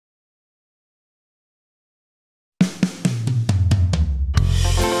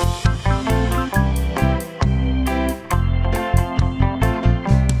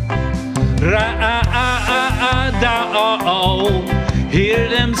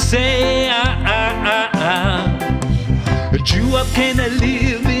them say, Jewop cannot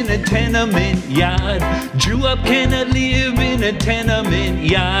live in a tenement yard. Jewop cannot live in a tenement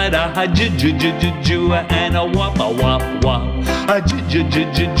yard. Jew and a wop a wop wop.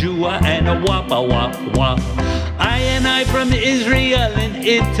 Jew and a wop a wop wop. I from Israel and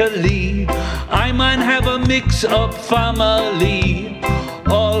Italy. I man have a mix-up family,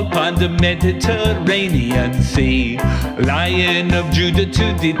 all upon the Mediterranean Sea. Lion of Judah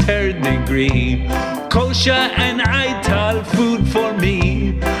to the third degree. Kosher and ital food for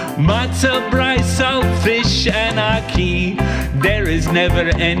me. Matzoh, rice, salt, fish and ackee. There is never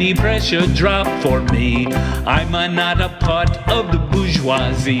any pressure drop for me. I'm not a part of the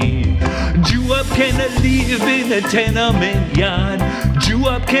bourgeoisie. Jewop cannot live in a tenement yard.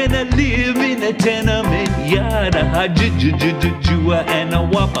 Jewop cannot live in a tenement yard. Jew and a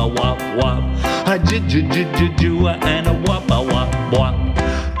wop a wop wop. Jew and a wop a wop wop.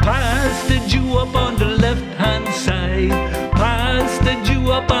 Pass the Jewop on the left-hand side. Pass the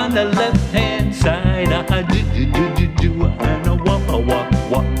Jewop on the left-hand side. Jew and a wop a wop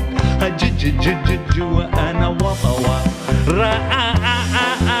wop. Jew and a wop a wop.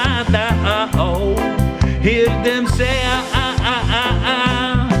 Ra-ah-ah-ah-ah-ah-oh. Hear them say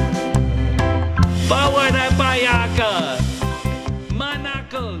ah-ah-ah-ah-ah. Forward a bayaka.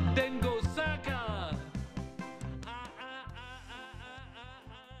 Manakal, then go.